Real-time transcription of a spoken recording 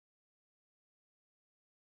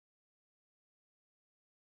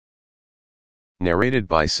Narrated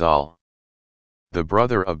by Sahl, the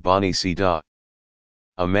brother of Bani Sidah.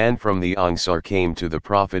 A man from the Ansar came to the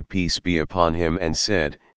Prophet peace be upon him and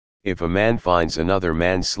said, if a man finds another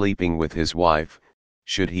man sleeping with his wife,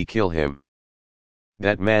 should he kill him?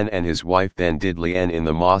 That man and his wife then did li'an in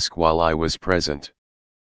the mosque while I was present.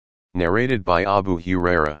 Narrated by Abu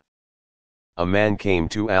Hurairah. A man came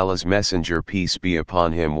to Allah's Messenger peace be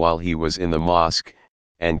upon him while he was in the mosque,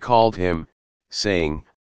 and called him, saying,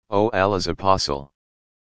 O Allah's Apostle,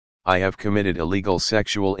 I have committed illegal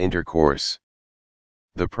sexual intercourse.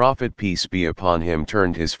 The Prophet peace be upon him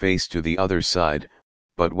turned his face to the other side,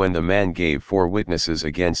 but when the man gave 4 witnesses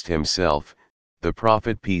against himself, the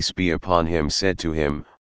Prophet peace be upon him said to him,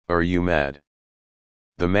 Are you mad?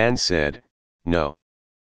 The man said, No.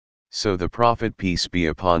 So the Prophet peace be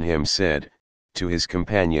upon him said, to his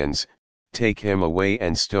companions, Take him away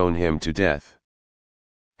and stone him to death.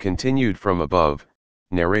 Continued from above,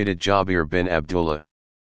 narrated Jabir bin Abdullah.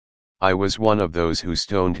 I was one of those who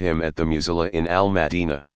stoned him at the Musalla in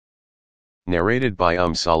Al-Madinah. Narrated by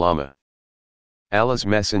Salama. Allah's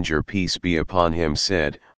Messenger peace be upon him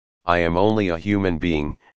said, I am only a human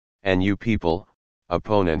being, and you people,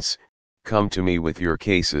 opponents, come to me with your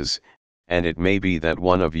cases, and it may be that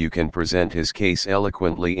one of you can present his case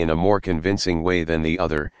eloquently in a more convincing way than the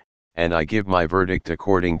other, and I give my verdict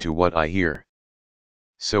according to what I hear.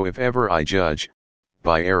 So if ever I judge,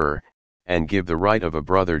 by error, and give the right of a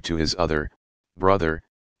brother to his other brother,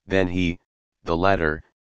 then he, the latter,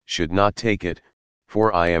 should not take it,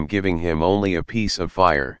 for I am giving him only a piece of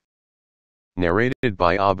fire. Narrated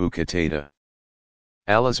by Abu Qatada.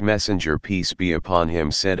 Allah's Messenger peace be upon him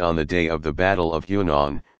said on the day of the Battle of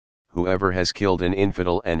Hunayn, whoever has killed an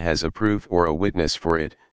infidel and has a proof or a witness for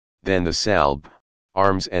it, then the salb,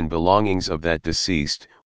 arms and belongings of that deceased,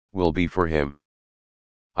 will be for him.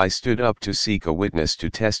 I stood up to seek a witness to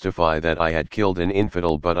testify that I had killed an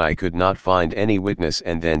infidel, but I could not find any witness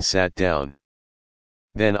and then sat down.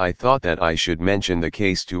 Then I thought that I should mention the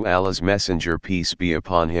case to Allah's Messenger peace be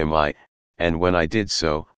upon him and when I did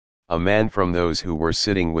so, a man from those who were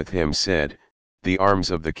sitting with him said, The arms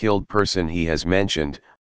of the killed person he has mentioned,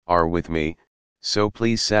 are with me, so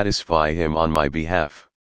please satisfy him on my behalf.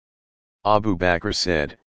 Abu Bakr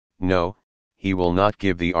said, No, he will not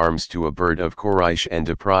give the arms to a bird of Quraysh and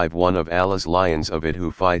deprive one of Allah's lions of it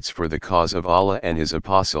who fights for the cause of Allah and his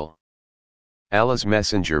apostle. Allah's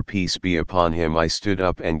Messenger peace be upon him I stood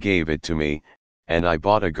up and gave it to me, and I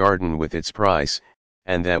bought a garden with its price,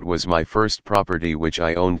 and that was my first property which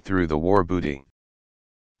I owned through the war booty.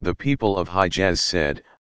 The people of Hijaz said,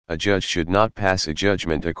 a judge should not pass a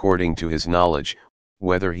judgment according to his knowledge,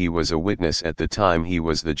 whether he was a witness at the time he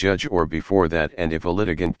was the judge or before that, and if a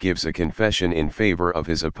litigant gives a confession in favor of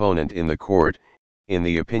his opponent in the court, in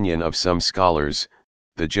the opinion of some scholars,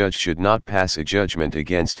 the judge should not pass a judgment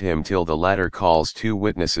against him till the latter calls 2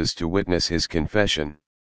 witnesses to witness his confession.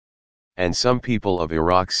 And some people of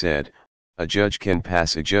Iraq said, a judge can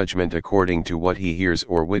pass a judgment according to what he hears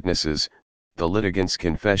or witnesses, the litigant's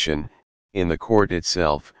confession, in the court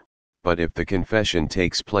itself, but if the confession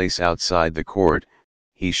takes place outside the court,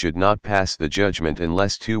 he should not pass the judgment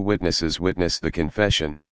unless 2 witnesses witness the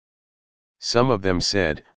confession. Some of them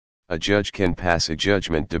said, a judge can pass a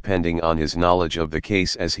judgment depending on his knowledge of the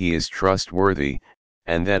case as he is trustworthy,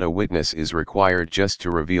 and that a witness is required just to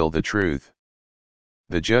reveal the truth.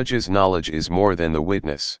 The judge's knowledge is more than the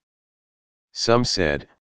witness. Some said,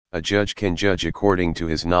 a judge can judge according to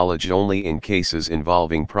his knowledge only in cases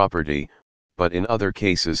involving property, but in other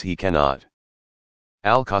cases he cannot.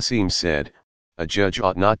 Al-Qasim said, a judge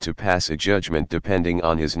ought not to pass a judgment depending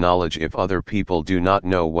on his knowledge if other people do not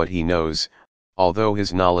know what he knows, although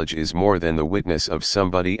his knowledge is more than the witness of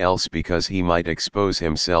somebody else, because he might expose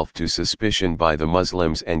himself to suspicion by the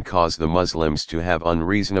Muslims and cause the Muslims to have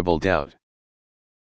unreasonable doubt.